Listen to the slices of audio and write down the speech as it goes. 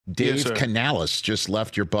Dave Canales just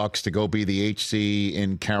left your Bucs to go be the HC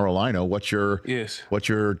in Carolina. What's your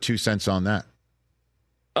 2 cents on that?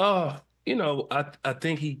 I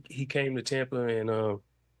think he came to Tampa, and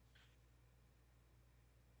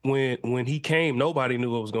when he came, nobody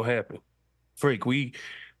knew what was gonna happen. Freak, we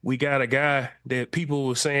got a guy that people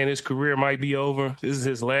were saying his career might be over. This is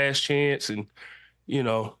his last chance, and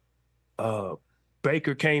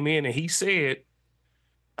Baker came in and he said,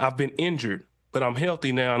 "I've been injured, but I'm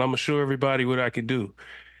healthy now, and I'm gonna show everybody what I can do."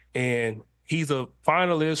 And he's a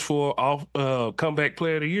finalist for comeback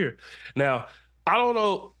player of the year. Now, I don't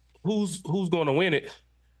know who's going to win it.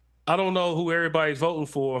 I don't know who everybody's voting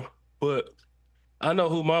for, but I know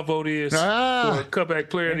who my vote is for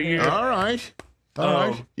comeback player of the year. All right.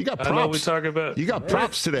 You got props. I know what we're talking about. You got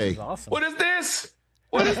props today. Awesome. What is this?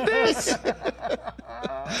 What is this?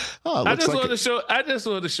 I just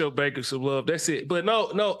wanted to show Baker some love. That's it. But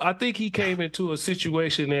no, I think he came into a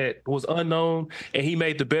situation that was unknown, and he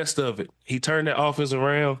made the best of it. He turned that offense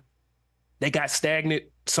around. They got stagnant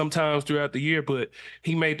sometimes throughout the year, but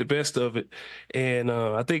he made the best of it. And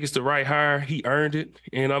I think it's the right hire. He earned it,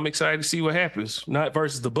 and I'm excited to see what happens. Not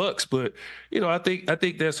versus the Bucs, but I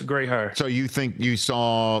think that's a great hire. So you think you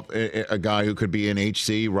saw a guy who could be an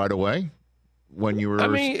HC right away? When you were, I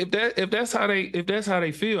mean, if that's how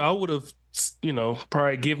they feel, I would have,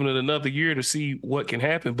 probably given it another year to see what can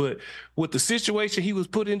happen. But with the situation he was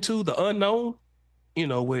put into, the unknown,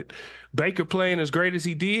 with Baker playing as great as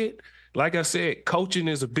he did, like I said, coaching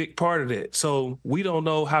is a big part of that. So we don't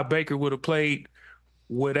know how Baker would have played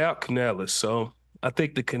without Canales. So I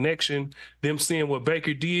think the connection, them seeing what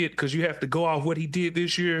Baker did, because you have to go off what he did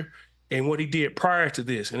this year and what he did prior to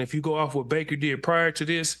this. And if you go off what Baker did prior to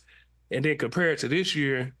this, and then compare it to this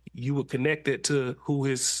year, you would connect it to who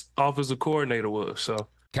his offensive coordinator was. So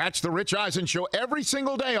catch the Rich Eisen Show every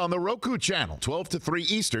single day on the Roku channel, 12 to 3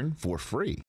 Eastern, for free.